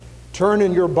Turn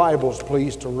in your Bibles,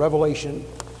 please, to Revelation,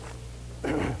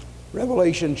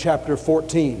 Revelation chapter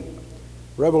 14.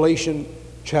 Revelation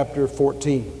chapter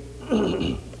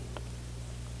 14.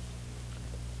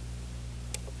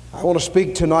 I want to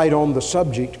speak tonight on the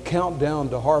subject, Countdown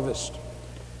to Harvest.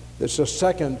 It's the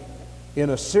second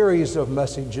in a series of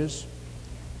messages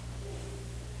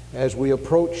as we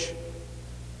approach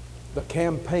the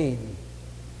campaign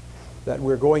that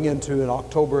we're going into in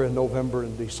October and November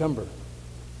and December.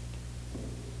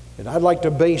 And I'd like to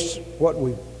base what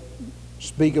we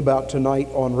speak about tonight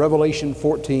on Revelation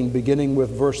 14, beginning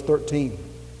with verse 13.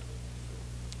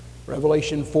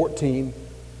 Revelation 14,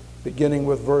 beginning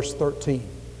with verse 13.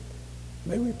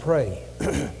 May we pray.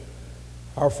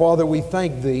 Our Father, we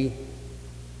thank Thee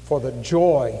for the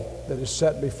joy that is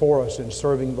set before us in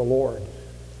serving the Lord.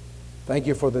 Thank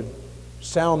You for the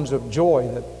sounds of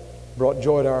joy that brought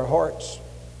joy to our hearts,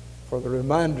 for the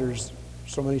reminders,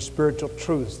 so many spiritual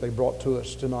truths they brought to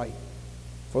us tonight,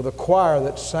 for the choir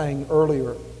that sang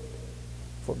earlier,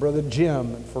 for Brother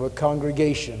Jim and for the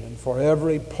congregation and for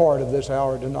every part of this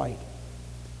hour tonight.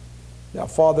 Now,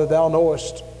 Father, Thou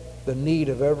knowest the need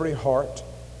of every heart.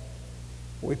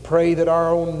 We pray that our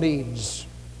own needs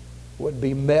would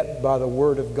be met by the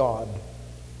Word of God.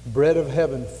 Bread of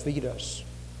heaven, feed us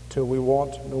till we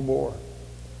want no more.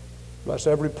 Bless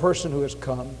every person who has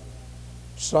come,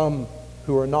 some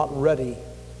who are not ready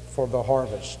for the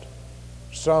harvest,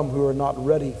 some who are not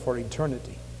ready for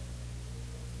eternity,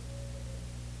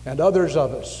 and others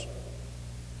of us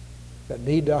that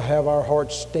need to have our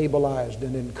hearts stabilized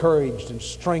and encouraged and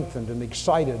strengthened and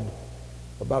excited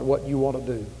about what You want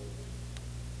to do.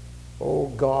 Oh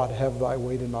God, have Thy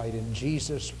way tonight in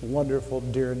Jesus' wonderful,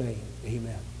 dear name.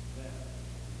 Amen.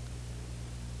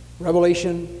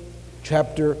 Revelation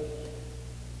chapter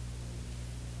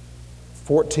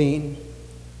 14.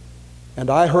 And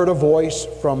I heard a voice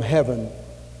from heaven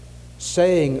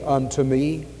saying unto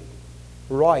me,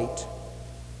 Write,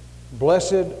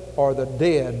 Blessed are the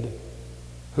dead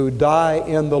who die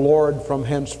in the Lord from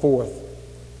henceforth.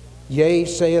 Yea,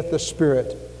 saith the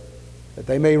Spirit, that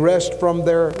they may rest from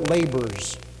their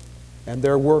labors, and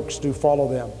their works do follow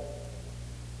them.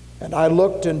 And I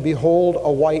looked, and behold,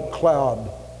 a white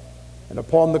cloud, and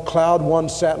upon the cloud one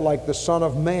sat like the Son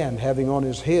of Man, having on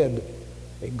his head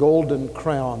a golden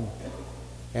crown,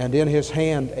 and in his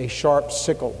hand a sharp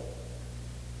sickle.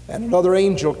 And another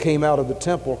angel came out of the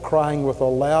temple, crying with a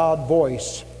loud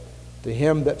voice to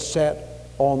him that sat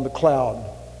on the cloud,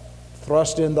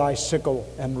 Thrust in thy sickle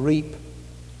and reap,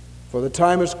 for the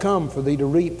time has come for thee to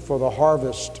reap, for the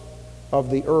harvest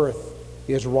of the earth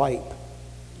is ripe.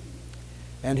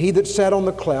 And he that sat on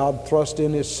the cloud thrust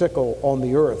in his sickle on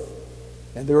the earth,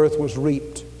 and the earth was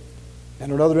reaped.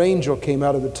 And another angel came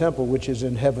out of the temple which is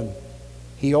in heaven,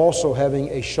 he also having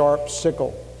a sharp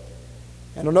sickle.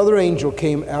 And another angel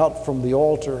came out from the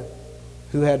altar,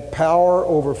 who had power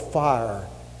over fire,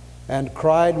 and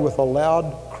cried with a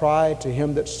loud cry to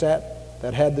him that sat,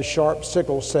 that had the sharp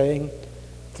sickle, saying,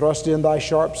 Thrust in thy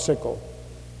sharp sickle,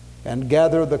 and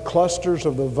gather the clusters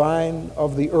of the vine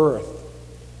of the earth,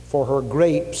 for her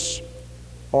grapes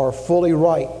are fully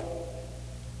ripe.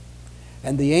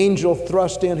 And the angel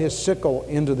thrust in his sickle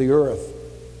into the earth,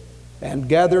 and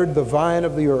gathered the vine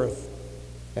of the earth,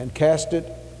 and cast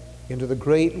it into the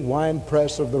great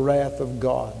winepress of the wrath of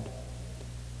God.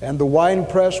 And the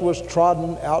winepress was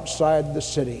trodden outside the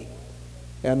city,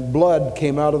 and blood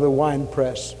came out of the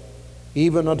winepress,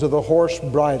 even unto the horse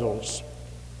bridles,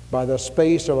 by the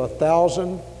space of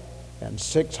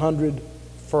 1,600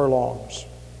 furlongs.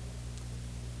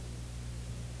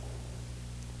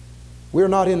 We're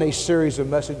not in a series of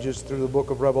messages through the book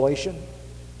of Revelation.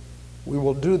 We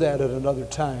will do that at another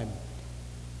time.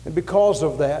 And because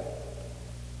of that,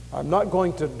 I'm not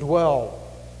going to dwell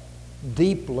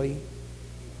deeply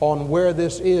on where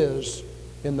this is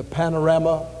in the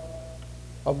panorama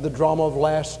of the drama of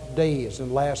last days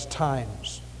and last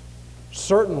times.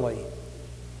 Certainly,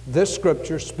 this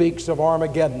scripture speaks of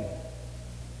Armageddon.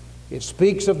 It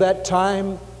speaks of that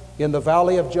time in the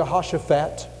valley of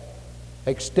Jehoshaphat,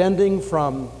 extending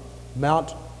from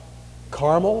Mount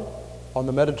Carmel on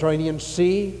the Mediterranean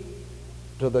Sea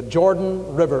to the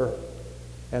Jordan River,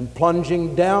 and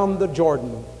plunging down the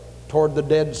Jordan toward the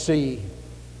Dead Sea.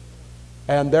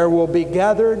 And there will be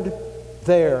gathered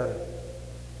there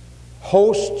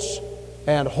hosts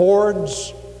and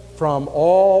hordes from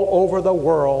all over the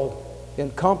world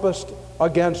encompassed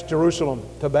against Jerusalem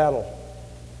to battle.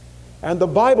 And the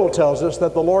Bible tells us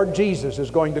that the Lord Jesus is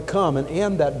going to come and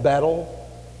end that battle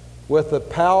with the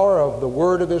power of the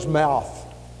word of His mouth.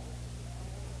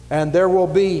 And there will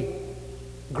be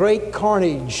great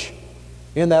carnage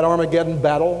in that Armageddon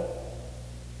battle.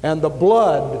 And the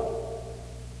blood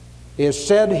is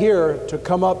said here to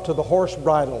come up to the horse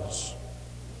bridles.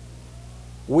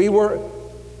 We were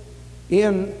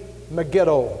in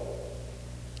Megiddo,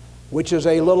 which is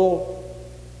a little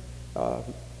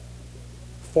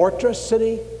fortress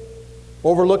city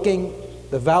overlooking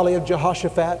the valley of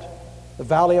Jehoshaphat, the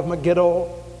valley of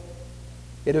Megiddo.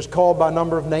 It is called by a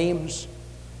number of names.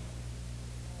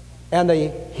 And a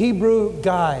Hebrew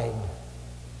guide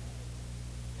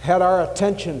had our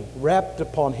attention wrapped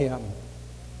upon him,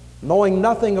 knowing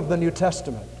nothing of the New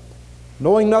Testament,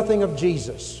 knowing nothing of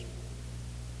Jesus.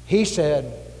 He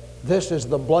said, "This is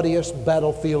the bloodiest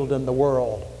battlefield in the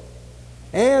world."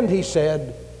 And he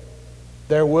said,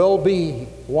 there will be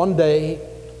one day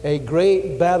a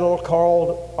great battle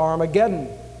called Armageddon,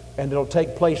 and it'll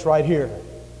take place right here.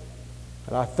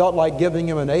 And I felt like giving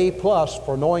him an A+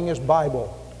 for knowing his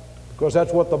Bible, because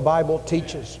that's what the Bible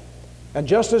teaches. And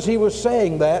just as he was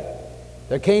saying that,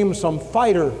 there came some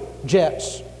fighter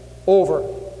jets over,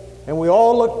 and we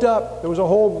all looked up. There was a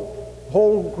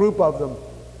whole group of them,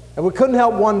 and we couldn't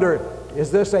help wonder,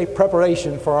 is this a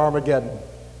preparation for Armageddon?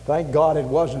 Thank God it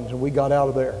wasn't, and we got out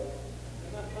of there.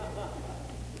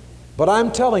 But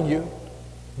I'm telling you,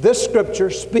 this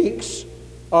scripture speaks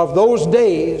of those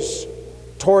days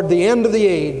toward the end of the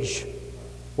age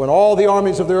when all the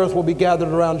armies of the earth will be gathered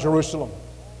around Jerusalem.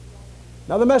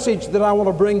 Now, the message that I want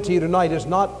to bring to you tonight is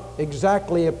not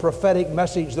exactly a prophetic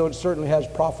message, though it certainly has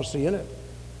prophecy in it.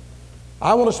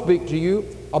 I want to speak to you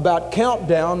about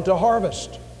countdown to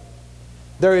harvest.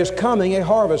 There is coming a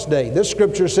harvest day. This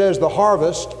scripture says the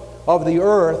harvest of the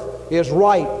earth is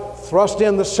ripe. Thrust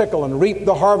in the sickle and reap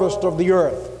the harvest of the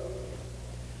earth.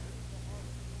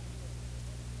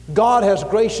 God has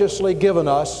graciously given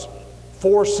us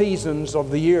 4 seasons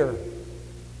of the year.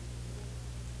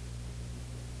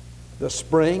 The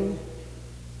spring,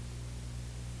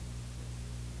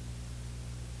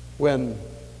 when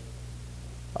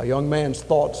a young man's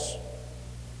thoughts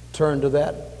turn to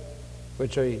that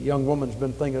which a young woman's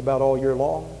been thinking about all year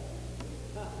long.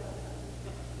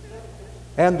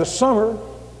 And the summer,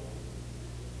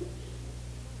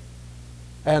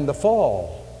 and the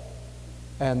fall,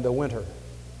 and the winter.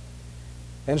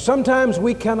 And sometimes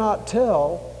we cannot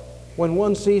tell when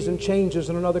one season changes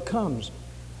and another comes.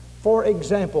 For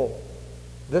example,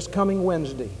 this coming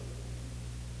Wednesday,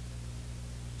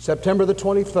 September the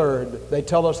 23rd, they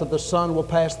tell us that the sun will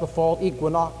pass the fall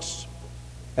equinox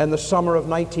and the summer of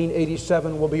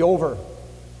 1987 will be over.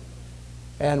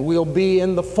 And we'll be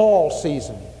in the fall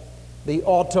season, the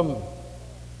autumn.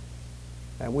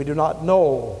 And we do not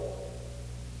know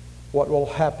what will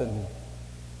happen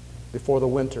before the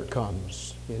winter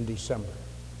comes in December.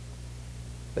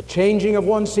 The changing of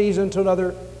one season to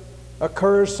another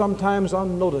occurs sometimes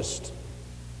unnoticed.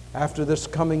 After this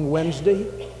coming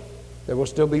Wednesday, there will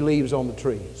still be leaves on the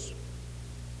trees.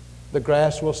 The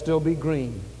grass will still be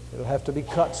green. It'll have to be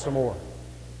cut some more.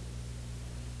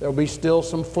 There will be still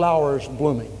some flowers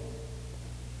blooming.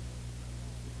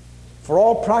 For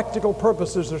all practical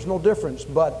purposes, there's no difference,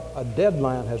 but a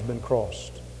deadline has been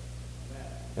crossed.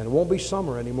 And it won't be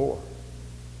summer anymore.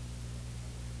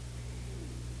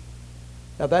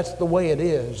 Now that's the way it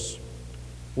is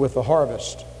with the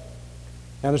harvest.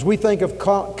 And as we think of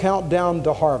countdown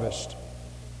to harvest,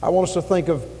 I want us to think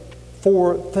of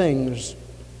 4 things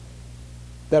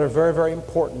that are very, very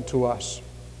important to us.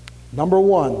 Number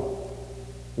 1,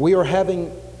 we are having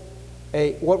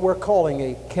what we're calling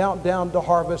a countdown to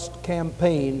harvest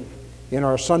campaign in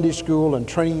our Sunday school and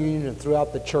training union and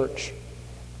throughout the church.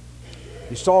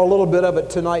 You saw a little bit of it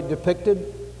tonight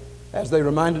depicted as they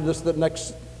reminded us that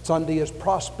next Sunday is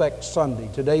Prospect Sunday.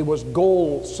 Today was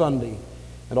Goal Sunday.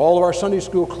 And all of our Sunday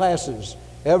school classes,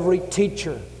 every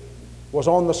teacher was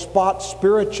on the spot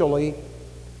spiritually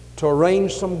to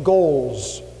arrange some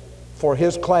goals for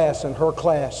his class and her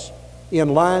class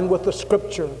in line with the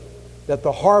scripture that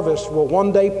the harvest will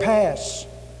one day pass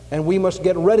and we must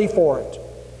get ready for it.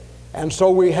 And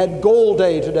so we had Goal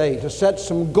Day today to set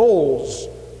some goals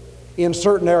in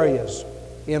certain areas,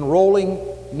 enrolling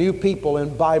new people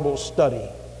in Bible study.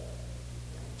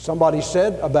 Somebody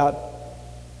said about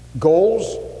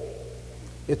goals,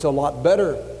 it's a lot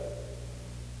better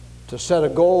to set a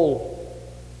goal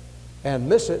and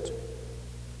miss it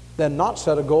than not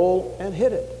set a goal and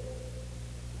hit it.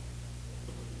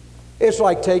 It's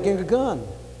like taking a gun.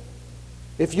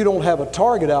 If you don't have a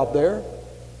target out there,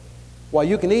 well,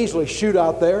 you can easily shoot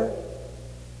out there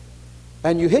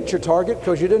and you hit your target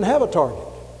because you didn't have a target.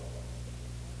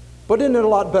 But isn't it a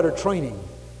lot better training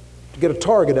to get a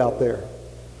target out there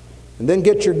and then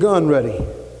get your gun ready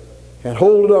and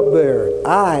hold it up there,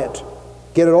 eye it,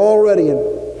 get it all ready,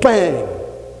 and bang,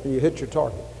 and you hit your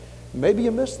target. Maybe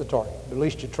you missed the target, but at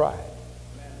least you tried.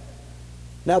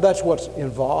 Now that's what's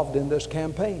involved in this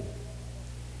campaign.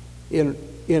 In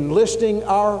enlisting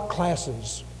our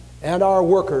classes and our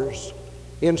workers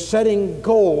in setting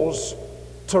goals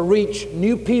to reach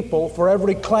new people for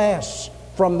every class,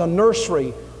 from the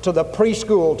nursery to the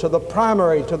preschool, to the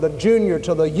primary, to the junior,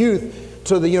 to the youth,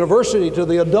 to the university, to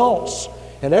the adults.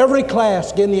 And every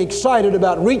class getting excited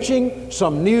about reaching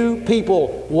some new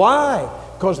people. Why?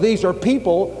 Because these are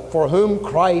people for whom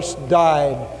Christ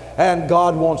died, and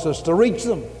God wants us to reach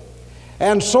them.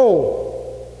 And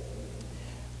so,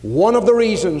 one of the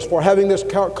reasons for having this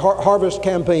harvest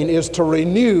campaign is to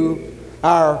renew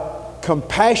our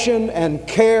compassion and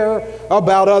care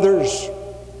about others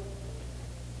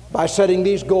by setting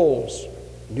these goals,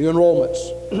 new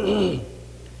enrollments,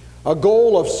 a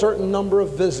goal of certain number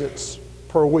of visits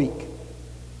per week,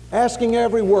 asking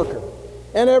every worker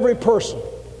and every person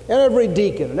and every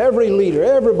deacon and every leader,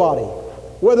 everybody,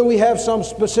 whether we have some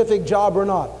specific job or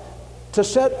not, to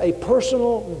set a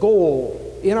personal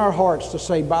goal in our hearts to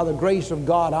say, by the grace of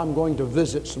God, I'm going to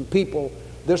visit some people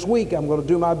this week. I'm going to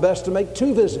do my best to make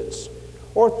 2 visits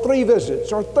or 3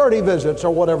 visits or 30 visits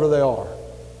or whatever they are.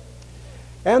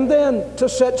 And then to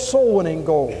set soul-winning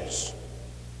goals.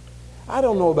 I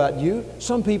don't know about you.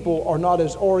 Some people are not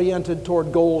as oriented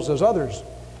toward goals as others.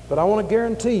 But I want to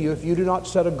guarantee you, if you do not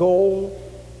set a goal,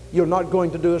 you're not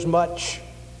going to do as much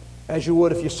as you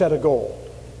would if you set a goal.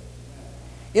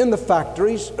 In the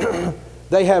factories,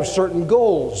 they have certain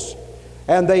goals.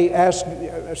 And they ask,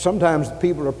 sometimes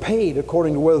people are paid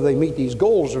according to whether they meet these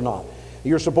goals or not.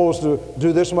 You're supposed to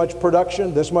do this much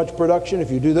production, this much production.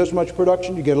 If you do this much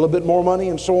production, you get a little bit more money,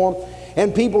 and so on.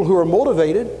 And people who are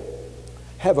motivated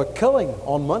have a killing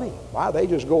on money. Wow, they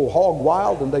just go hog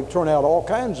wild, and they turn out all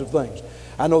kinds of things.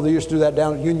 I know they used to do that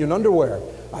down at Union Underwear.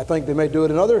 I think they may do it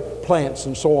in other plants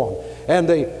and so on.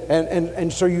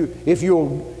 And so if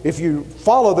you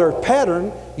follow their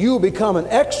pattern, you become an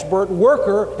expert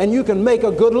worker, and you can make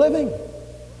a good living.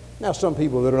 Now, some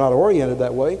people that are not oriented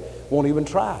that way won't even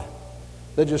try.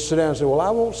 They just sit down and say, well, I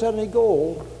won't set any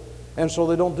goal, and so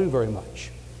they don't do very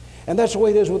much. And that's the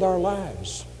way it is with our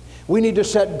lives. We need to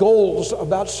set goals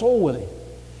about soul winning.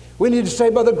 We need to say,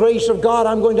 by the grace of God,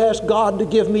 I'm going to ask God to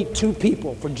give me 2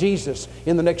 people for Jesus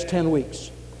in the next 10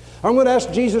 weeks. I'm going to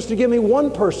ask Jesus to give me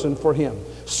 1 person for Him.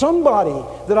 Somebody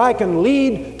that I can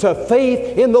lead to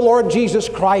faith in the Lord Jesus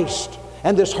Christ.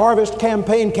 And this harvest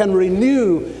campaign can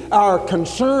renew our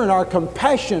concern, our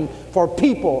compassion for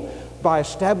people by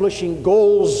establishing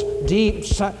goals deep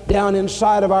down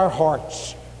inside of our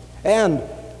hearts. And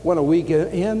when a week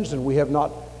ends and we have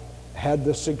not had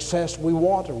the success we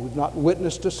want, or we've not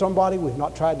witnessed to somebody, we've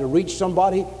not tried to reach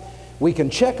somebody, we can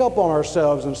check up on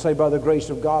ourselves and say, by the grace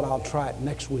of God, I'll try it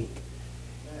next week.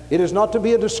 It is not to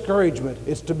be a discouragement.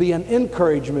 It's to be an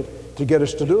encouragement to get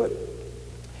us to do it.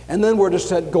 And then we're to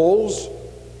set goals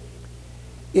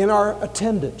in our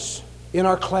attendance, in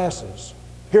our classes.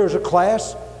 Here's a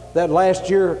class that last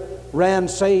year ran,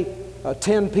 say,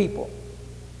 10 people.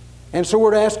 And so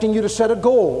we're asking you to set a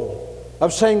goal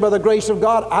of saying, by the grace of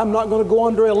God, I'm not going to go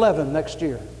under 11 next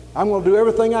year. I'm going to do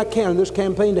everything I can in this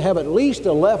campaign to have at least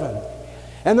 11.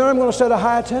 And then I'm going to set a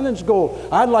high attendance goal.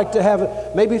 I'd like to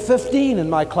have maybe 15 in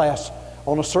my class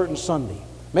on a certain Sunday,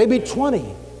 maybe 20.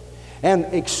 And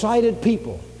excited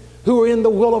people who are in the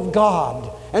will of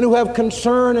God and who have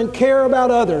concern and care about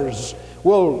others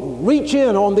will reach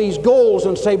in on these goals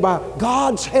and say, by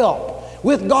God's help,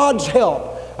 with God's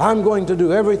help, I'm going to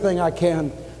do everything I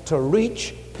can to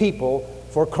reach people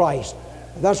for Christ.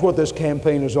 That's what this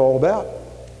campaign is all about.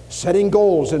 Setting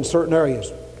goals in certain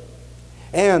areas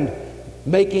and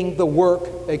making the work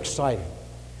exciting.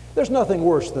 There's nothing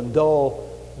worse than dull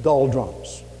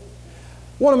drums.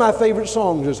 One of my favorite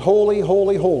songs is Holy,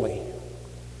 Holy, Holy.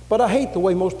 But I hate the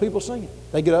way most people sing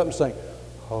it. They get up and sing,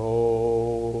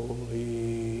 Holy,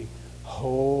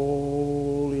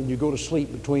 Holy, and you go to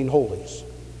sleep between holies.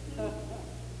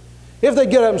 If they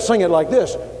get up and sing it like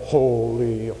this,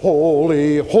 Holy,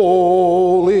 Holy,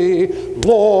 Holy,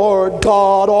 Lord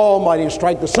God Almighty, and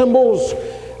strike the cymbals,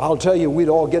 I'll tell you, we'd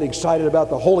all get excited about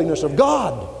the holiness of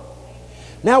God.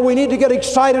 Now we need to get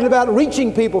excited about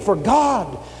reaching people for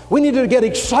God. We need to get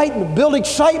excitement, build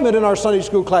excitement in our Sunday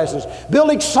school classes. Build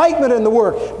excitement in the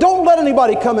work. Don't let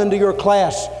anybody come into your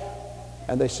class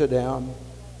and they sit down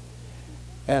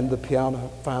and the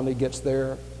piano finally gets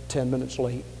there 10 minutes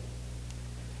late.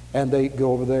 And they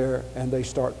go over there and they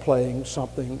start playing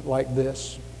something like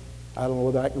this. I don't know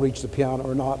whether I can reach the piano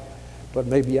or not, but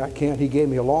maybe I can. He gave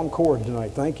me a long chord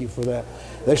tonight. Thank you for that.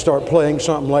 They start playing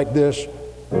something like this.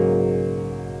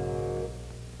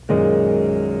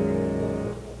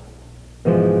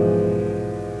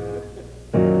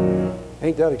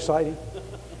 Ain't that exciting?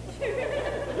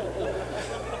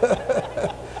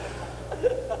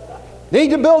 Need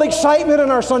to build excitement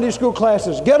in our Sunday school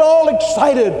classes. Get all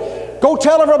excited. Go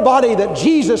tell everybody that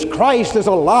Jesus Christ is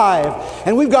alive.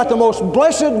 And we've got the most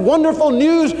blessed, wonderful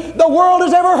news the world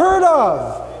has ever heard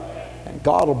of. And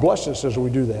God will bless us as we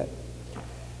do that.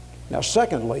 Now,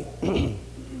 secondly,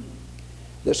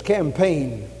 this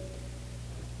campaign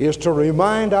is to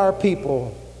remind our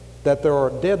people that there are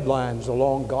deadlines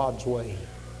along God's way.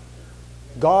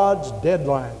 God's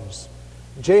deadlines.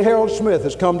 J. Harold Smith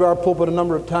has come to our pulpit a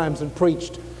number of times and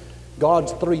preached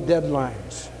God's 3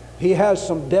 deadlines. He has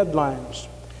some deadlines.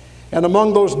 And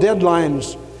among those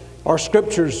deadlines are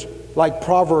scriptures like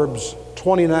Proverbs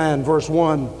 29, verse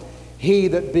 1. He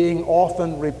that being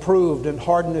often reproved and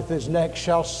hardeneth his neck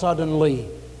shall suddenly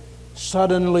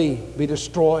be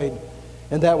destroyed,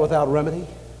 and that without remedy.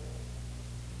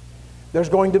 There's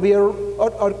going to be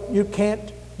you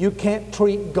can't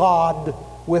treat God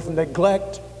with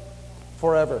neglect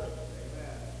forever.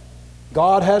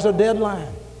 God has a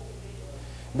deadline.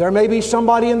 There may be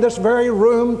somebody in this very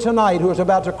room tonight who is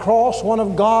about to cross one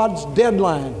of God's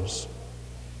deadlines.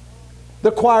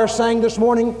 The choir sang this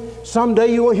morning,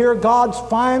 someday you will hear God's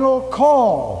final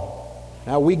call.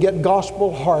 Now we get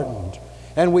gospel hardened,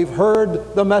 and we've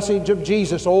heard the message of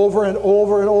Jesus over and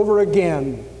over and over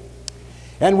again.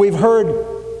 And we've heard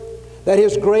that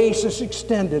His grace is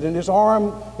extended and His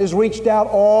arm is reached out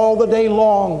all the day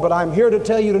long. But I'm here to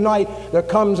tell you tonight, there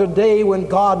comes a day when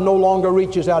God no longer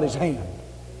reaches out His hand.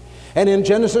 And in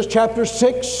Genesis chapter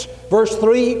 6, verse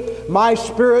 3, my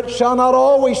spirit shall not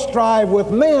always strive with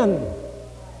men.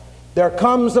 There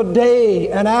comes a day,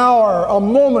 an hour, a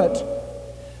moment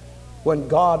when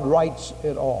God writes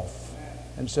it off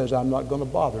and says, I'm not going to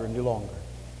bother any longer.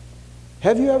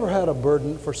 Have you ever had a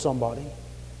burden for somebody?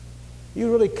 You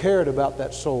really cared about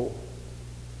that soul.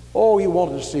 Oh, you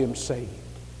wanted to see them saved.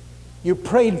 You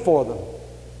prayed for them.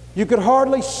 You could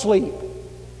hardly sleep.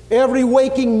 Every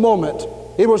waking moment,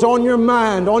 it was on your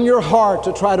mind, on your heart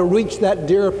to try to reach that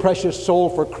dear, precious soul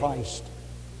for Christ.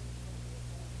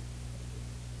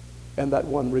 And that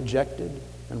one rejected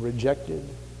and rejected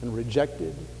and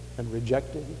rejected and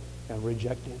rejected and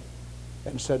rejected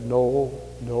and said, no,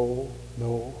 no,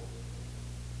 no.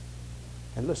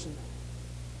 And listen,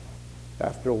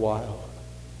 after a while,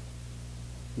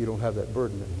 you don't have that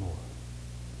burden anymore.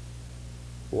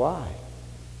 Why?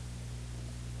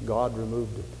 God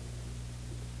removed it.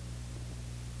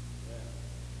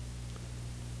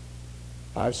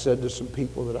 I've said to some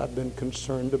people that I've been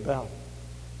concerned about,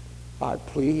 I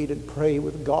plead and pray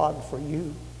with God for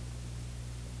you,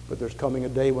 but there's coming a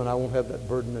day when I won't have that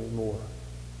burden anymore.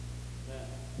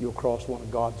 You'll cross one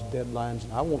of God's deadlines,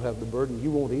 and I won't have the burden.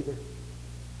 You won't either.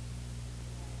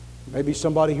 Maybe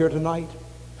somebody here tonight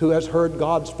who has heard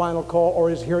God's final call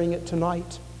or is hearing it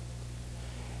tonight.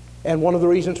 And one of the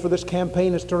reasons for this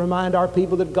campaign is to remind our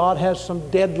people that God has some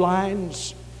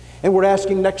deadlines. And we're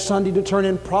asking next Sunday to turn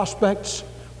in prospects,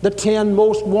 the 10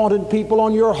 most wanted people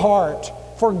on your heart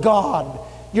for God,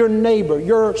 your neighbor,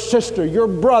 your sister, your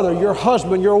brother, your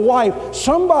husband, your wife,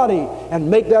 somebody, and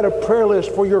make that a prayer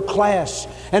list for your class.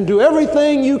 And do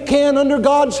everything you can under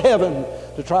God's heaven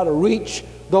to try to reach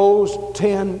those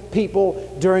 10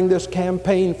 people during this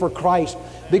campaign for Christ,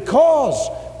 because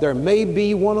there may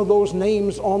be one of those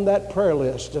names on that prayer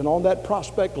list and on that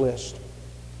prospect list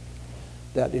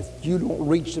that if you don't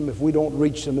reach them, if we don't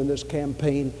reach them in this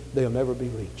campaign, they'll never be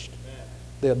reached.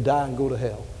 They'll die and go to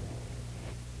hell.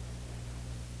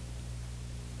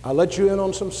 I'll let you in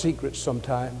on some secrets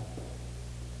sometime.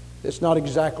 It's not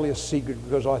exactly a secret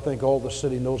because I think all the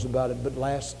city knows about it, but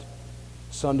last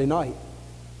Sunday night,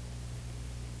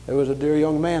 there was a dear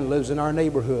young man who lives in our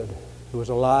neighborhood who was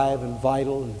alive and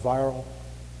vital and viral.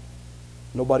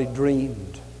 Nobody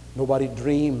dreamed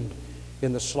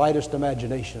in the slightest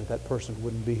imagination that person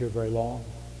wouldn't be here very long.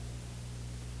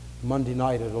 Monday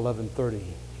night at 11:30,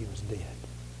 he was dead.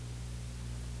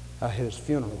 I had his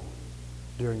funeral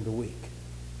during the week.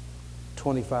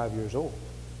 25 years old.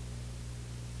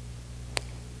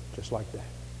 Just like that.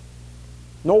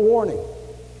 No warning.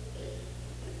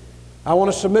 I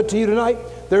want to submit to you tonight,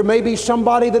 there may be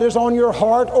somebody that is on your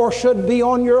heart or should be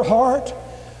on your heart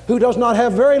who does not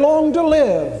have very long to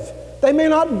live. They may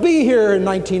not be here in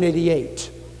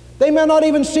 1988. They may not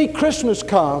even see Christmas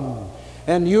come.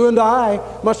 And you and I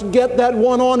must get that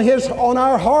one on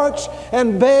our hearts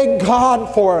and beg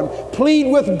God for him.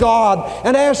 Plead with God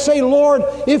and say, Lord,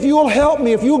 if you will help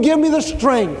me, if you'll give me the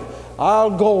strength,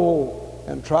 I'll go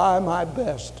and try my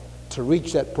best to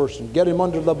reach that person. Get him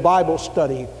under the Bible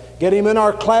study. Get him in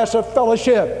our class of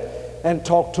fellowship and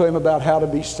talk to him about how to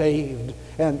be saved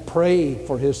and pray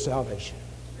for his salvation.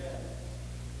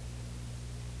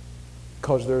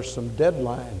 because there's some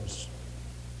deadlines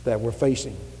that we're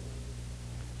facing.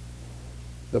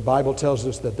 The Bible tells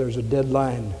us that there's a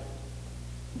deadline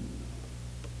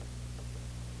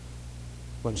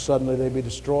when suddenly they be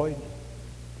destroyed.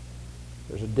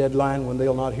 There's a deadline when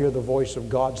they'll not hear the voice of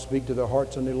God speak to their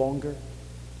hearts any longer.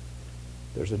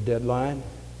 There's a deadline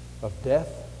of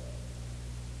death.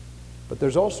 But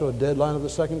there's also a deadline of the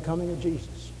second coming of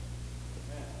Jesus.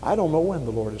 I don't know when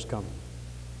the Lord is coming.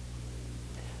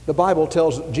 The Bible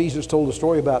tells, Jesus told a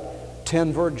story about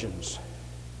 10 virgins.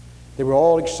 They were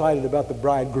all excited about the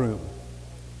bridegroom.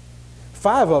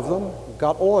 5 of them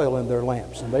got oil in their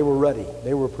lamps, and they were ready.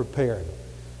 They were prepared.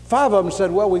 5 of them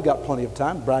said, well, we've got plenty of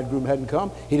time. The bridegroom hadn't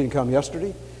come. He didn't come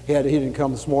yesterday. He didn't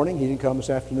come this morning. He didn't come this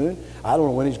afternoon. I don't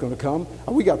know when he's going to come.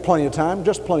 We got plenty of time,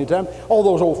 just plenty of time. All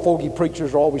those old fogey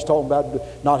preachers are always talking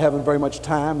about not having very much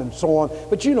time and so on.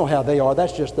 But you know how they are.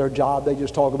 That's just their job. They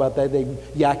just talk about that. They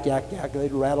yak, yak, yak. They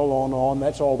rattle on and on.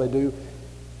 That's all they do.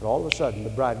 But all of a sudden,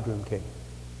 the bridegroom came.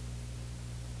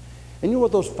 And you know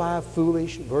what those 5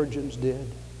 foolish virgins did?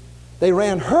 They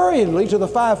ran hurriedly to the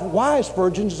 5 wise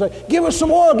virgins and said, give us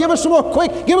some oil, give us some oil,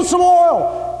 quick, give us some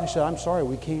oil. They said, I'm sorry,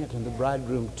 we can't. And the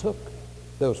bridegroom took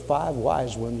those 5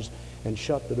 wise ones and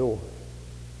shut the door.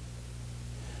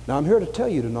 Now I'm here to tell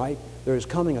you tonight, there is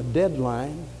coming a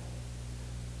deadline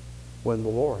when the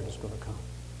Lord is going to come.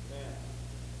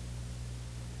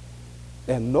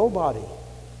 And nobody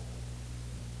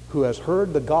who has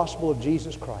heard the gospel of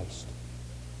Jesus Christ,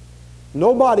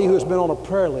 nobody who has been on a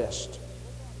prayer list,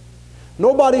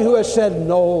 nobody who has said,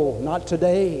 no, not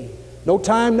today, no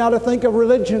time now to think of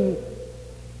religion,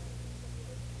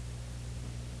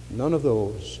 none of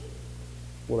those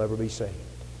will ever be saved.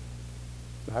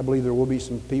 I believe there will be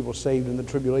some people saved in the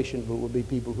tribulation, but it will be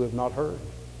people who have not heard,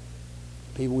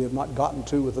 people we have not gotten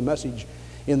to with the message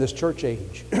in this church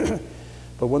age.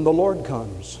 But when the Lord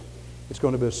comes, it's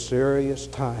going to be a serious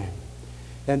time.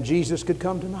 And Jesus could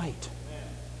come tonight.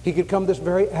 He could come this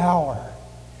very hour.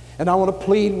 And I want to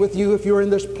plead with you, if you're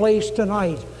in this place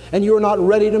tonight and you're not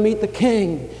ready to meet the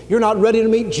King, you're not ready to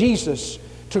meet Jesus,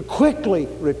 to quickly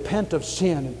repent of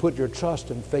sin and put your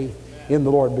trust and faith in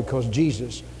the Lord, because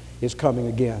Jesus is coming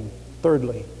again.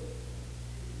 Thirdly,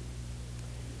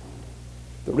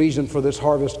 the reason for this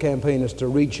harvest campaign is to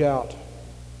reach out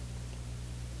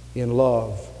in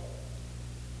love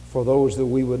for those that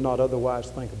we would not otherwise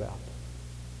think about.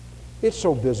 It's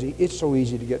so busy. It's so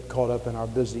easy to get caught up in our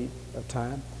busy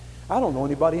time. I don't know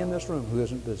anybody in this room who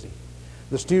isn't busy.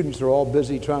 The students are all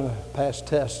busy trying to pass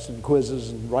tests and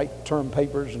quizzes and write term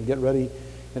papers and get ready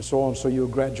and so on, so you'll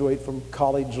graduate from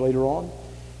college later on,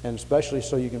 and especially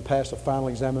so you can pass a final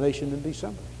examination in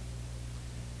December.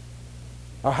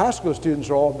 Our high school students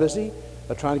are all busy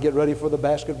trying to get ready for the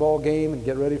basketball game and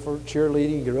get ready for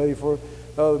cheerleading and get ready for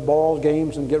ball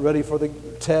games and get ready for the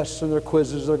tests and their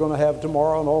quizzes they're going to have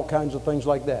tomorrow and all kinds of things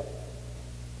like that.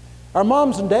 Our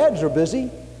moms and dads are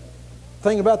busy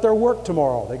thinking about their work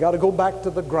tomorrow. They got to go back to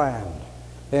the grind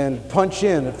and punch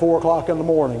in at 4 o'clock in the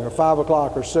morning or 5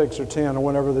 o'clock or 6 or 10 or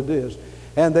whenever it is.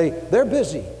 And they're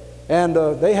busy. And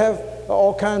they have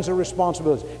all kinds of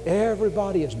responsibilities.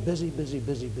 Everybody is busy, busy,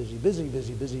 busy, busy, busy,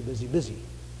 busy, busy, busy, busy.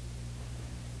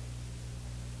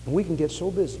 And we can get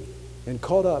so busy and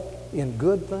caught up in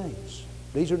good things.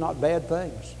 These are not bad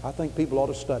things. I think people ought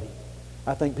to study.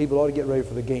 I think people ought to get ready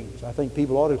for the games. I think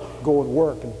people ought to go and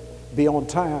work and be on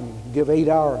time, give 8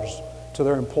 hours to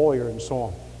their employer and so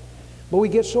on. But we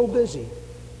get so busy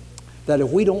that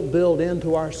if we don't build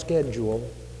into our schedule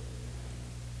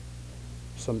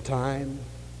some time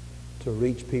to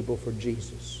reach people for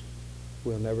Jesus,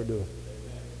 we'll never do it.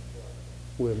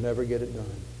 We'll never get it done.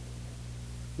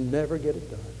 Never get it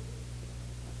done.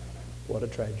 What a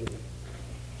tragedy.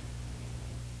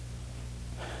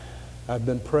 I've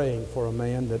been praying for a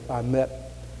man that I met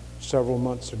several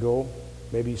months ago,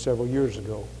 maybe several years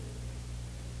ago.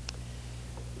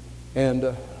 And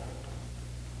a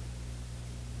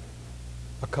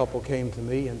couple came to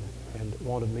me and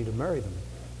wanted me to marry them.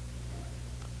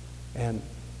 And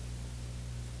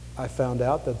I found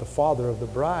out that the father of the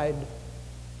bride,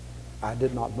 I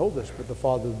did not know this, but the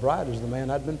father of the bride is the man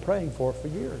I'd been praying for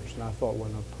years. And I thought, well,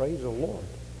 now, praise the Lord.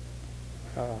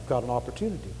 I've got an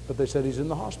opportunity. But they said he's in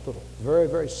the hospital, very,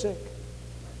 very sick.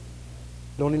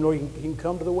 Don't even know he can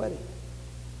come to the wedding.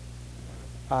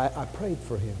 I prayed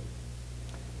for him.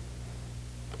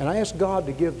 And I asked God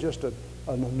to give just an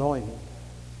anointing.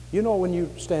 You know, when you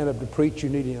stand up to preach, you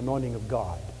need the anointing of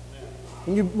God.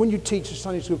 When you teach a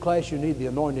Sunday school class, you need the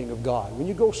anointing of God. When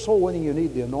you go soul winning, you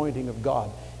need the anointing of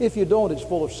God. If you don't, it's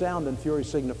full of sound and fury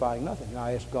signifying nothing. And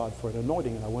I asked God for an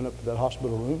anointing, and I went up to that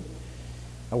hospital room.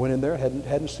 I went in there,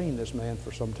 hadn't seen this man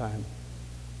for some time.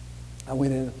 I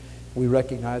went in, we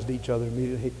recognized each other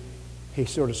immediately. He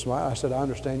sort of smiled. I said, I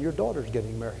understand your daughter's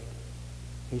getting married.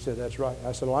 He said, that's right.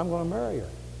 I said, well, I'm going to marry her.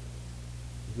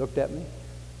 He looked at me.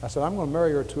 I said, I'm going to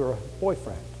marry her to her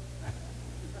boyfriend.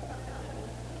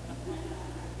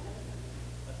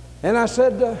 And I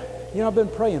said, I've been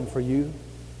praying for you.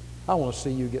 I want to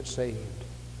see you get saved.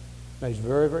 Now, he's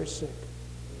very, very sick.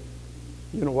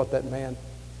 You know what that man,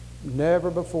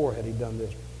 never before had he done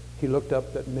this. He looked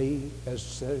up at me as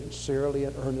sincerely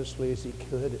and earnestly as he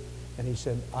could, and he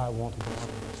said, I want to be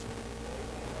saved.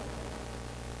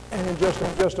 And in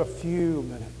just a few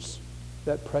minutes,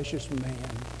 that precious man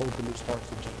opened his heart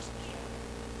to Jesus.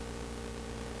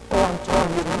 Oh, I'm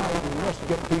telling you tonight, we must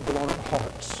get people on our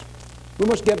hearts. We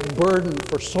must get burdened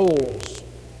for souls.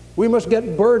 We must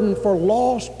get burdened for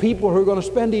lost people who are going to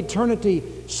spend eternity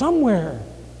somewhere.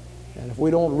 And if we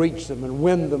don't reach them and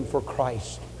win them for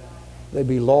Christ, they'd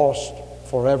be lost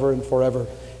forever and forever.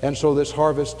 And so this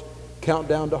Harvest,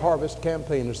 Countdown to Harvest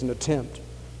campaign is an attempt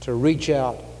to reach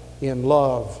out in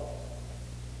love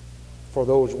for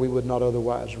those we would not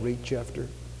otherwise reach after.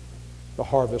 The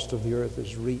harvest of the earth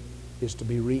is to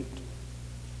be reaped.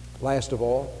 Last of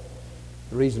all,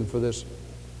 the reason for this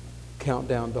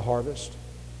countdown to harvest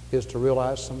is to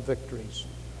realize some victories.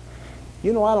 I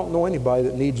don't know anybody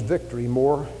that needs victory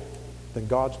more than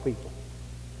God's people.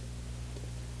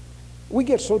 We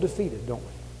get so defeated, don't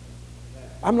we?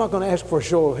 I'm not going to ask for a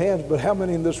show of hands, but how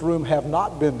many in this room have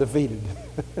not been defeated?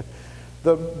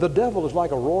 The devil is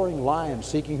like a roaring lion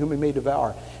seeking whom he may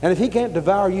devour. And if he can't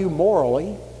devour you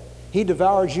morally, he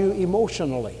devours you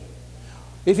emotionally.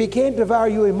 If he can't devour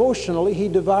you emotionally, he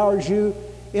devours you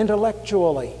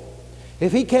intellectually.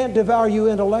 If he can't devour you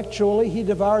intellectually, he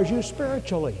devours you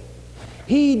spiritually.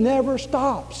 He never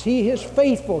stops. He is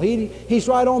faithful. He's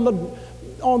right on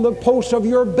the post of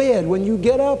your bed when you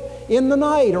get up in the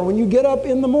night, or when you get up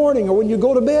in the morning, or when you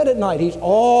go to bed at night. He's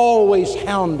always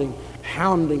hounding.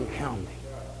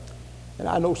 And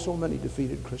I know so many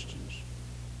defeated Christians.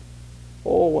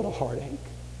 Oh, what a heartache.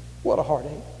 What a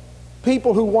heartache.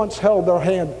 People who once held their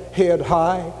head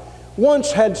high,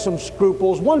 once had some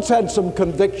scruples, once had some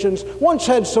convictions, once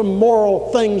had some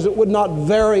moral things that would not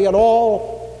vary at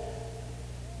all.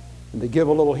 And they give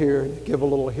a little here, and they give a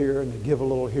little here, and they give a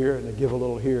little here, and they give a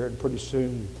little here, and pretty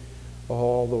soon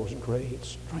all those great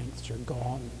strengths are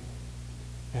gone,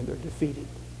 and they're defeated.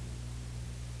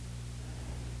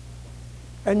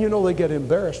 And they get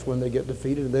embarrassed when they get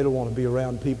defeated, and they don't want to be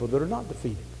around people that are not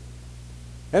defeated.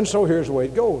 And so here's the way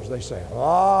it goes. They say,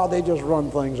 they just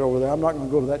run things over there. I'm not going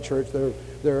to go to that church.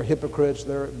 They're hypocrites,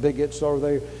 they're bigots, or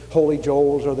they're holy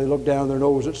Joels, or they look down their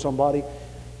nose at somebody.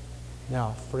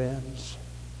 Now, friends,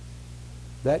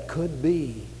 that could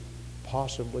be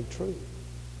possibly true.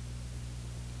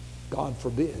 God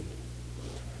forbid.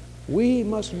 We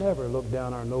must never look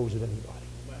down our nose at anybody.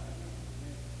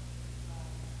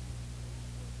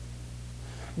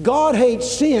 God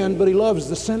hates sin, but He loves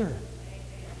the sinner.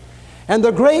 And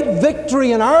the great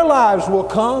victory in our lives will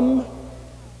come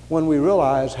when we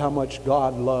realize how much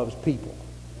God loves people.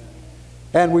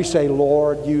 And we say,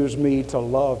 Lord, use me to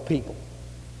love people.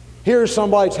 Here's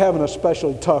somebody that's having a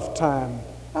especially tough time.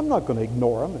 I'm not going to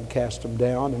ignore them and cast them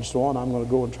down and so on. I'm going to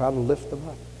go and try to lift them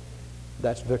up.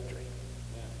 That's victory.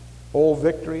 Oh,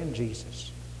 victory in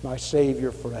Jesus, my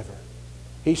Savior forever.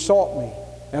 He sought me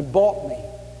and bought me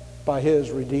by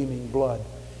His redeeming blood.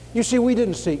 You see, we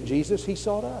didn't seek Jesus. He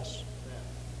sought us.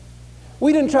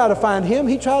 We didn't try to find Him.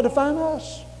 He tried to find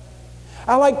us.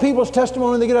 I like people's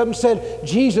testimony when they get up and said,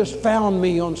 Jesus found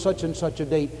me on such and such a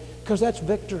date, because that's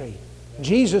victory.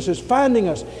 Jesus is finding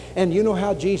us. And you know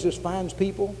how Jesus finds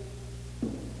people?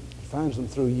 He finds them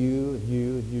through you and you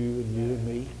and you and you and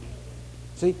me.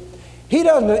 See?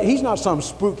 He's not some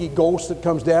spooky ghost that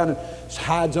comes down and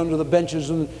hides under the benches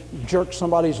and jerks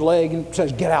somebody's leg and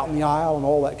says, get out in the aisle and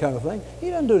all that kind of thing. He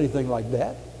doesn't do anything like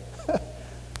that.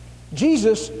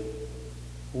 Jesus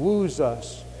woos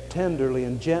us tenderly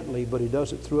and gently, but He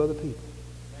does it through other people.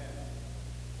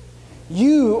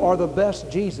 You are the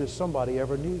best Jesus somebody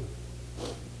ever knew.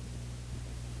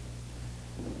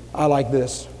 I like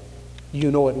this.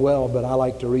 You know it well, but I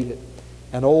like to read it.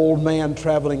 An old man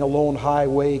traveling a lone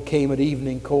highway came at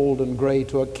evening, cold and gray,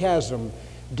 to a chasm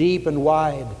deep and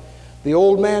wide. The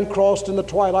old man crossed in the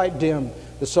twilight dim.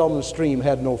 The sullen stream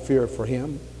had no fear for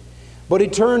him. But he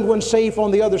turned when safe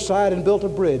on the other side and built a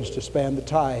bridge to span the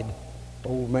tide.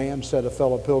 Old man, said a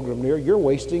fellow pilgrim near, you're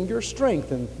wasting your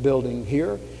strength in building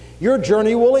here. Your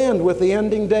journey will end with the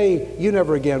ending day. You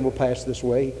never again will pass this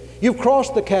way. You've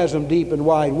crossed the chasm deep and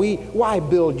wide. Why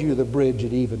build you the bridge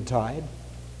at eventide?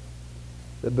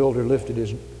 The builder lifted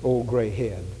his old gray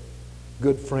head.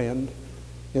 Good friend,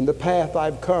 In the path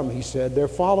I've come, he said, there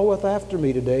followeth after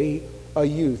me today a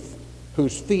youth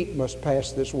whose feet must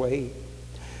pass this way.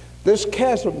 This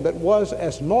chasm that was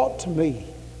as naught to me,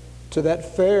 to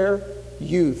that fair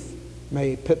youth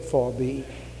may pitfall be.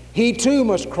 He too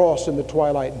must cross in the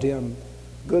twilight dim.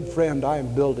 Good friend, I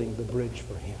am building the bridge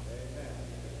for him.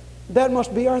 That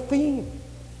must be our theme.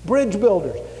 Bridge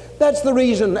builders. That's the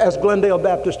reason, as Glendale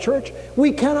Baptist Church,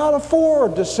 we cannot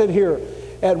afford to sit here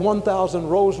at 1000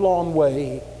 Roselawn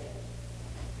Way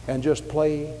and just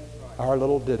play our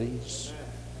little ditties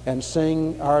and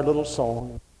sing our little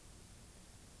song.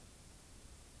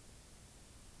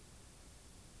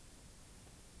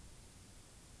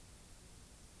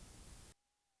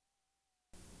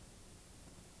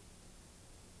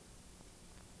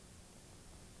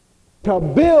 To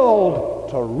build,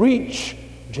 to reach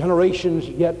generations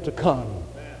yet to come.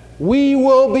 We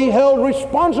will be held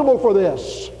responsible for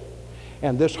this.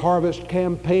 And this harvest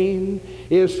campaign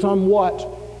is somewhat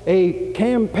a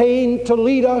campaign to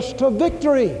lead us to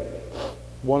victory.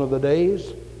 One of the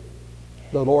days,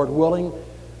 the Lord willing,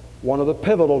 one of the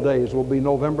pivotal days will be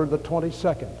November the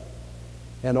 22nd.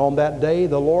 And on that day,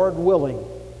 the Lord willing,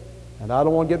 and I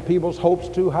don't want to get people's hopes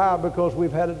too high because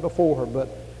we've had it before, but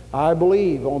I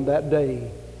believe on that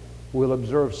day we'll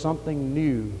observe something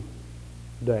new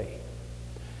day.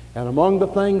 And among the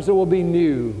things that will be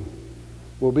new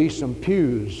will be some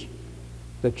pews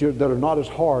that are not as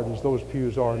hard as those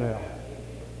pews are now.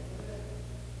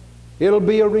 It'll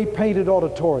be a repainted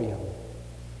auditorium.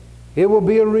 It will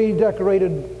be a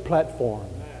redecorated platform.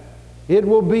 It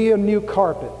will be a new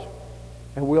carpet.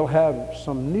 And we'll have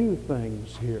some new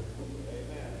things here.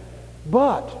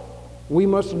 But we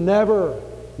must never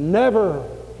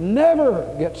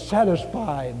get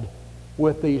satisfied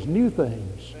with these new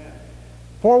things.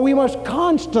 For we must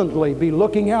constantly be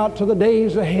looking out to the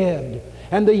days ahead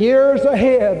and the years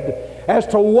ahead as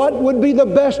to what would be the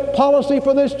best policy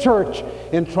for this church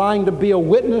in trying to be a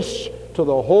witness to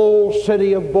the whole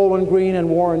city of Bowling Green and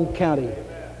Warren County.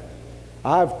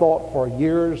 I've thought for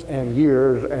years and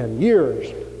years and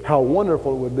years how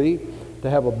wonderful it would be to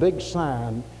have a big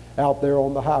sign out there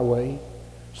on the highway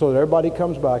so that everybody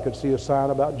comes by could see a sign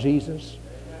about Jesus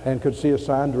and could see a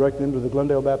sign directing them to the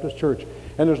Glendale Baptist Church.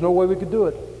 And there's no way we could do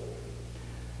it.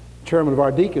 Chairman of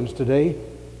our deacons today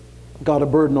got a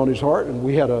burden on his heart, and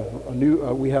we had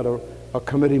a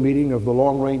committee meeting of the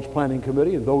Long Range Planning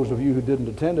Committee, and those of you who didn't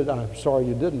attend it, I'm sorry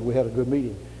you didn't. We had a good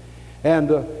meeting.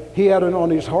 And he had it on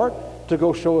his heart to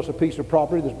go show us a piece of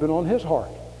property that's been on his heart.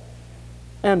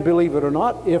 And believe it or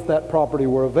not, if that property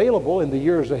were available in the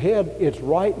years ahead, it's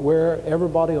right where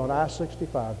everybody on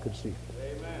I-65 could see it.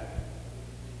 Amen.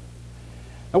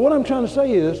 And what I'm trying to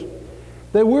say is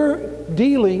that we're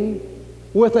dealing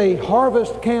with a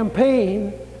harvest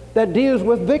campaign that deals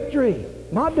with victory.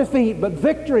 Not defeat, but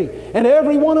victory. And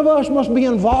every one of us must be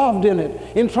involved in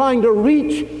it, in trying to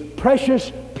reach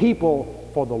precious people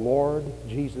for the Lord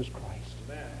Jesus Christ.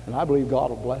 Amen. And I believe God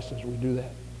will bless us as we do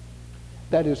that.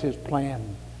 That is His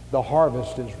plan. The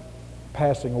harvest is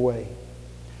passing away.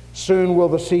 Soon will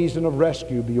the season of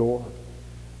rescue be o'er.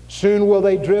 Soon will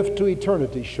they drift to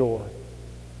eternity's shore.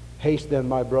 Haste then,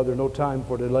 my brother, no time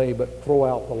for delay, but throw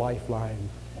out the lifeline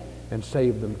and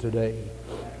save them today.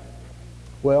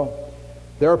 Well,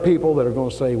 there are people that are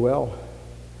going to say, well,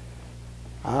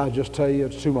 I just tell you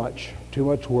it's too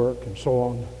much work and so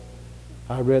on.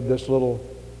 I read this little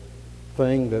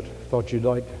thing that I thought you'd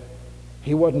like.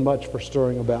 He wasn't much for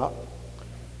stirring about.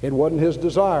 It wasn't his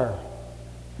desire.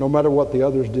 No matter what the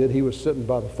others did, he was sitting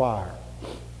by the fire.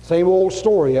 Same old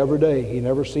story every day. He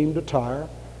never seemed to tire.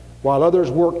 While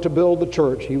others worked to build the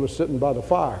church, he was sitting by the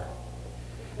fire.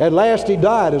 At last he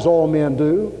died, as all men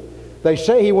do. They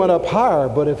say he went up higher,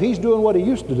 but if he's doing what he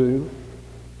used to do,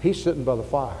 he's sitting by the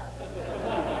fire.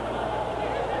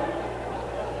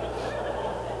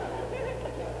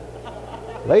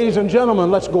 Ladies and gentlemen,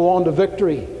 let's go on to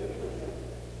victory.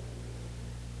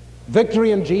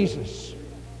 Victory in Jesus.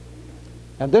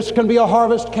 And this can be a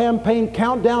harvest campaign,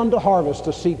 countdown to harvest,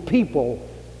 to see people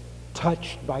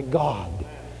touched by God.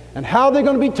 And how they're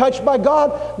going to be touched by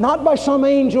God? Not by some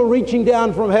angel reaching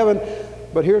down from heaven,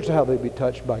 but here's how they'll be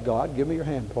touched by God. Give me your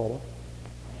hand, Paula.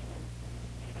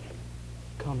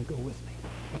 Come and go with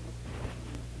me.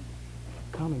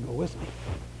 Come and go with me.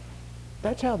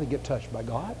 That's how they get touched by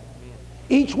God.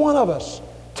 Each one of us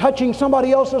touching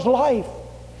somebody else's life.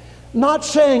 Not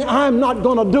saying, I'm not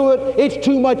going to do it. It's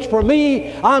too much for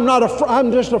me.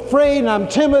 I'm just afraid and I'm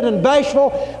timid and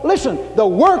bashful. Listen, the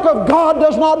work of God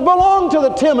does not belong to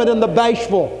the timid and the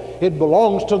bashful. It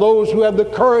belongs to those who have the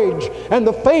courage and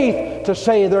the faith to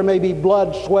say there may be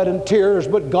blood, sweat, and tears,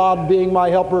 but God being my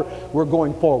helper, we're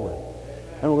going forward.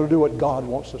 and we're going to do what God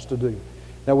wants us to do.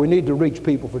 Now, we need to reach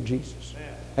people for Jesus.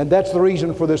 And that's the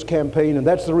reason for this campaign, and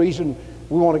that's the reason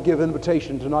we want to give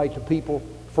invitation tonight to people,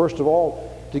 first of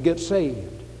all, to get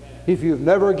saved. If you've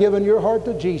never given your heart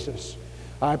to Jesus,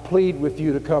 I plead with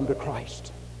you to come to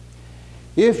Christ.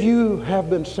 If you have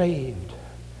been saved,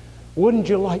 wouldn't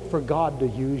you like for God to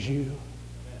use you?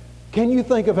 Can you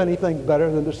think of anything better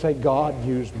than to say, God,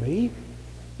 use me?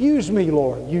 Use me,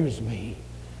 Lord, use me.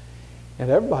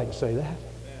 And everybody can say that.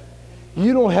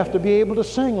 You don't have to be able to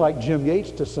sing like Jim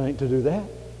Yates to do that.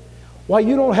 Why,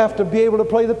 you don't have to be able to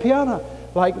play the piano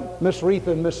like Miss Retha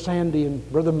and Miss Sandy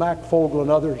and Brother Mac Fogel and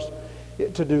others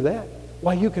to do that.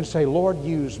 Why, you can say, Lord,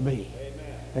 use me.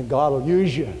 And God will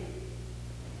use you.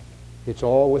 It's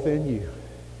all within you.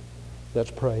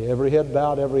 Let's pray. Every head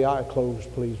bowed, every eye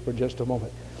closed, please, for just a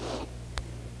moment.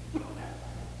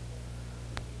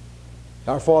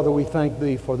 Our Father, we thank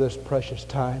Thee for this precious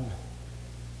time.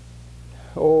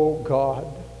 Oh God,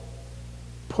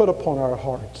 put upon our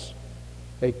hearts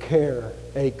a care,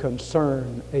 a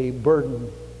concern, a burden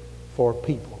for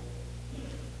people.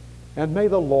 And may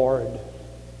the Lord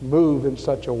move in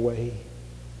such a way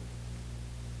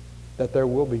that there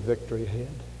will be victory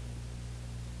ahead.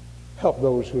 Help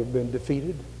those who have been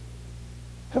defeated.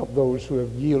 Help those who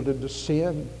have yielded to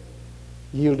sin,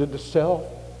 yielded to self,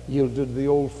 yielded to the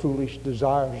old foolish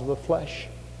desires of the flesh,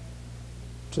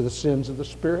 to the sins of the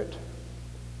spirit.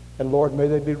 And Lord, may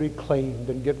they be reclaimed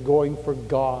and get going for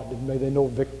God, and may they know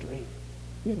victory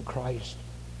in Christ.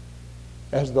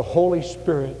 As the Holy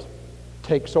Spirit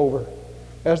takes over,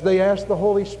 as they ask the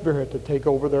Holy Spirit to take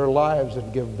over their lives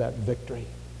and give that victory.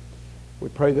 We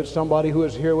pray that somebody who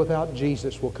is here without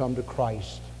Jesus will come to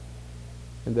Christ,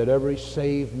 and that every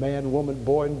saved man, woman,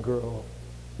 boy, and girl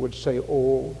would say,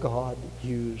 oh God,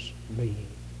 use me,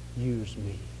 use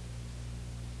me.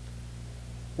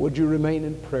 Would you remain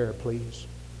in prayer, please?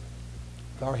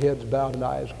 With our heads bowed and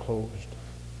eyes closed.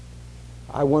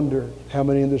 I wonder how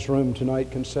many in this room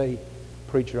tonight can say,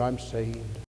 preacher, I'm saved.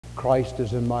 Christ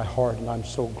is in my heart, and I'm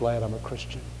so glad I'm a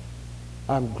Christian.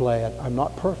 I'm glad. I'm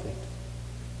not perfect,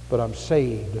 but I'm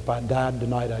saved. If I died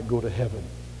tonight, I'd go to heaven.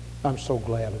 I'm so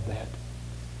glad of that.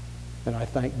 And I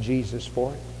thank Jesus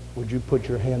for it. Would you put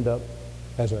your hand up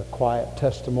as a quiet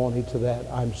testimony to that?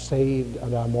 I'm saved,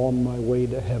 and I'm on my way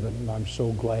to heaven, and I'm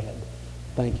so glad.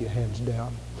 Thank you. Hands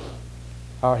down.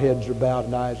 Our heads are bowed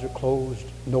and eyes are closed.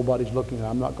 Nobody's looking.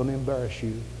 I'm not going to embarrass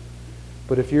you.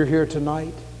 But if you're here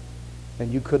tonight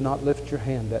and you could not lift your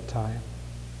hand that time,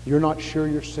 you're not sure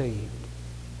you're saved,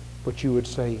 but you would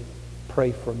say,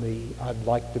 pray for me. I'd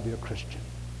like to be a Christian.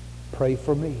 Pray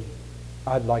for me.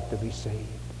 I'd like to be saved.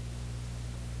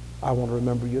 I want to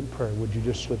remember you in prayer. Would you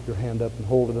just slip your hand up and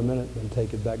hold it a minute and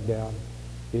take it back down?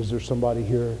 Is there somebody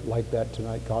here like that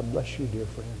tonight? God bless you, dear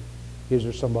friend. Is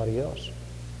there somebody else?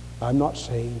 I'm not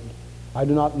saved. I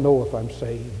do not know if I'm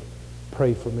saved.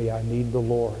 Pray for me. I need the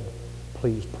Lord.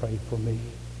 Please pray for me.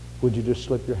 Would you just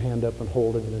slip your hand up and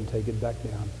hold it and then take it back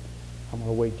down? I'm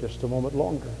going to wait just a moment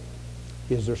longer.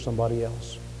 Is there somebody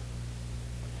else?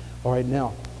 All right,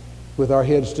 now, with our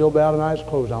heads still bowed and eyes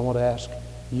closed, I want to ask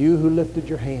you who lifted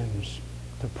your hands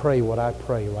to pray what I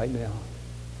pray right now.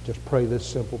 Just pray this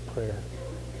simple prayer.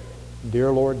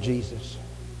 Dear Lord Jesus,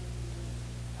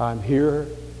 I'm here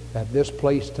at this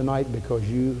place tonight because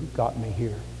you got me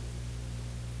here.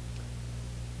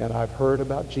 And I've heard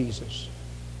about Jesus.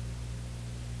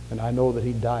 And I know that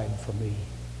he died for me.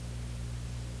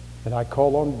 And I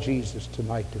call on Jesus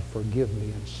tonight to forgive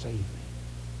me and save me.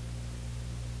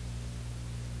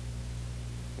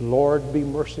 Lord, be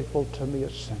merciful to me, a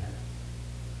sinner.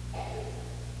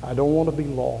 I don't want to be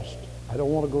lost. I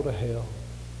don't want to go to hell.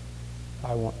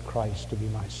 I want Christ to be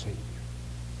my Savior.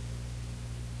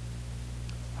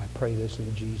 I pray this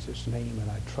in Jesus' name, and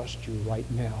I trust you right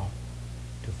now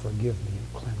to forgive me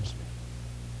and cleanse me.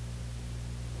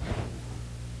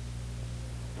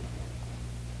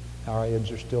 Our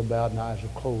heads are still bowed and eyes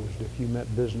are closed. If you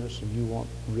meant business and you want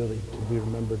really to be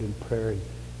remembered in prayer,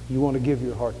 you want to give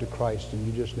your heart to Christ, and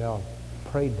you just now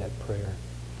prayed that prayer,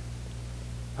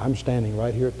 I'm standing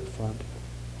right here at the front,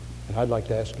 and I'd like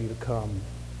to ask you to come,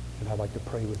 and I'd like to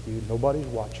pray with you. Nobody's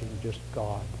watching, just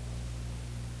God.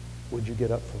 Would you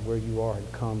get up from where you are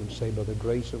and come and say, by the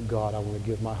grace of God, I want to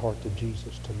give my heart to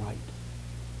Jesus tonight.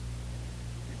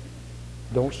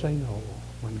 Don't say no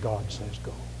when God says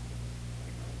go.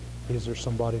 Is there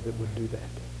somebody that would do that?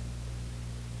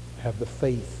 Have the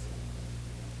faith,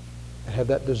 and have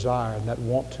that desire and that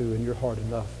want to in your heart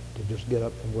enough to just get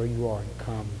up from where you are and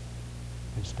come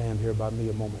and stand here by me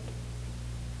a moment.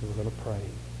 And we're going to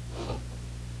pray.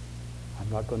 I'm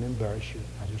not going to embarrass you.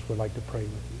 I just would like to pray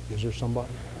with you. Is there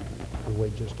somebody? We'll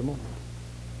wait just a moment.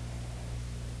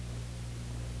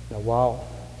 Now, while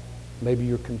maybe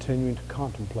you're continuing to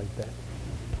contemplate that,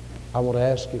 I want to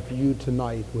ask if you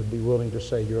tonight would be willing to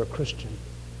say you're a Christian,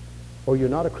 or you're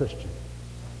not a Christian,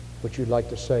 but you'd like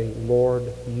to say, Lord,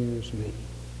 use me.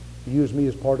 Use me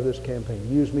as part of this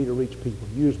campaign. Use me to reach people.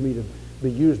 Use me to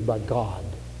be used by God.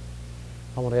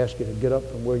 I want to ask you to get up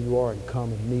from where you are and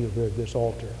come and kneel here at this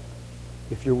altar.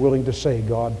 If you're willing to say,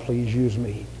 God, please use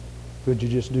me, would you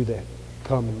just do that?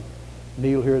 Come and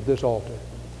kneel here at this altar.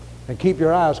 And keep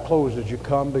your eyes closed as you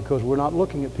come, because we're not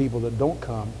looking at people that don't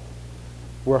come.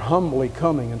 We're humbly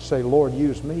coming and say, Lord,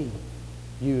 use me.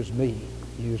 Use me.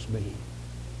 Use me.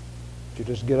 Would you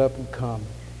just get up and come?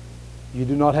 You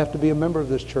do not have to be a member of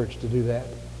this church to do that.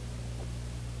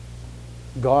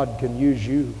 God can use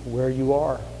you where you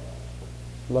are,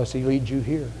 unless He leads you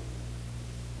here.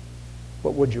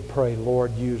 But would you pray,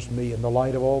 Lord, use me in the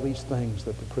light of all these things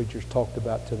that the preachers talked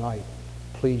about tonight?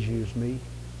 Please use me.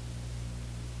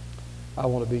 I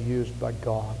want to be used by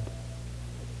God.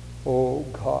 Oh,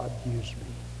 God, use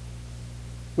me.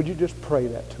 Would you just pray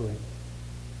that to Him?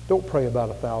 Don't pray about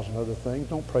 1,000 other things.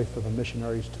 Don't pray for the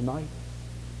missionaries tonight.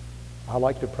 I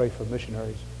like to pray for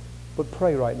missionaries. But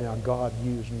pray right now, God,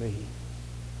 use me.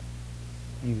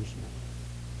 Use me.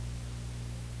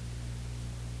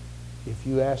 If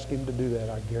you ask Him to do that,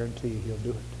 I guarantee you He'll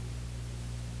do it.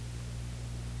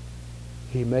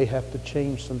 He may have to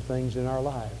change some things in our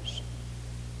lives.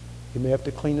 He may have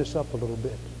to clean us up a little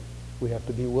bit. We have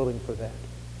to be willing for that.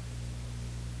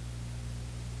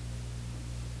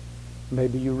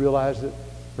 Maybe you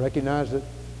recognize that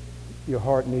your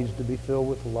heart needs to be filled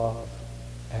with love.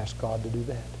 Ask God to do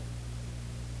that.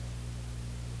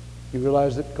 You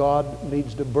realize that God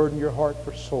needs to burden your heart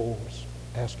for souls.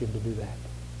 Ask Him to do that.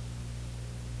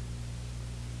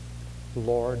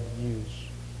 Lord, use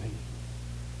me.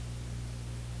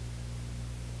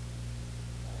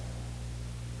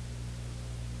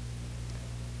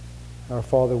 Our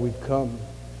Father, we've come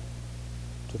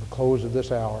to the close of this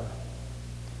hour.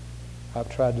 I've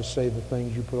tried to say the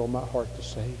things you put on my heart to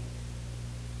say.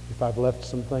 If I've left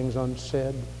some things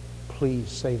unsaid, please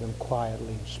say them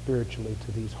quietly and spiritually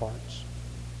to these hearts.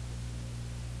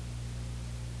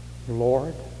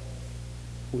 Lord,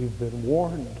 we've been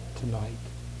warned tonight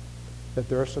that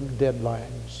there are some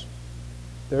deadlines.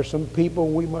 There are some people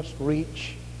we must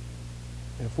reach.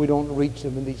 And if we don't reach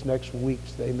them in these next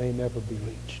weeks, they may never be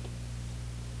reached.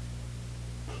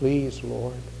 Please,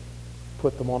 Lord,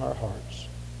 put them on our hearts.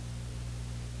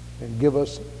 And give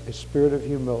us a spirit of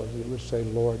humility to say,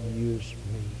 Lord, use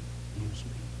me. Use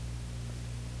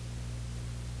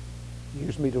me.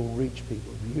 Use me to reach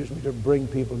people. Use me to bring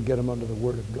people and get them under the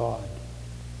Word of God.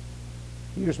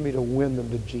 Use me to win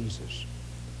them to Jesus.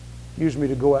 Use me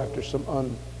to go after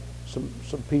some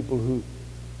people who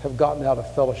have gotten out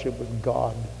of fellowship with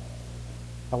God.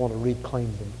 I want to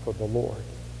reclaim them for the Lord.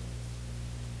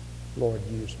 Lord,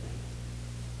 use me.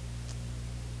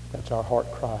 That's our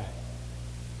heart cry.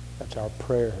 That's our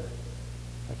prayer.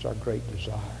 That's our great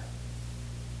desire.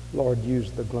 Lord,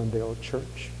 use the Glendale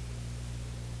Church.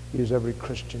 Use every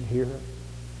Christian here.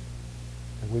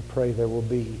 And we pray there will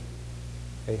be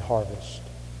a harvest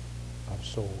of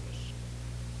souls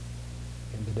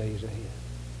in the days ahead.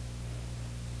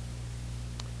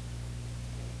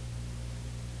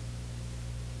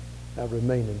 Now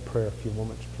remain in prayer a few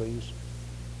moments, please.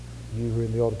 You who are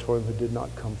in the auditorium who did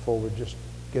not come forward, just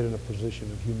get in a position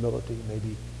of humility,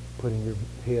 maybe putting your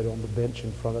head on the bench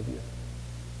in front of you.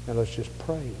 And let's just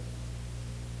pray.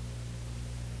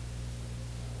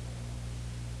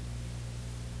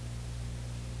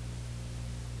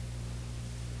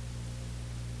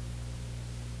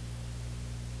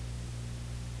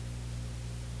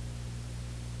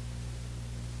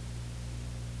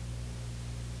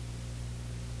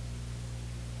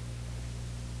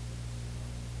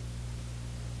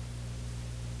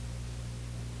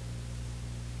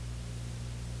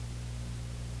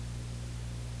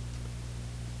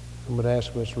 I'm going to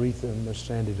ask Miss Retha and Miss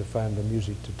Sandy to find the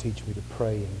music to teach me to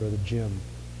pray. And Brother Jim,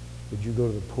 would you go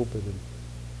to the pulpit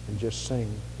and just sing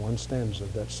one stanza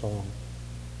of that song?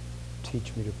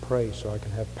 Teach me to pray so I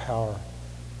can have power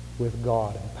with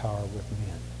God and power with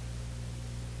men.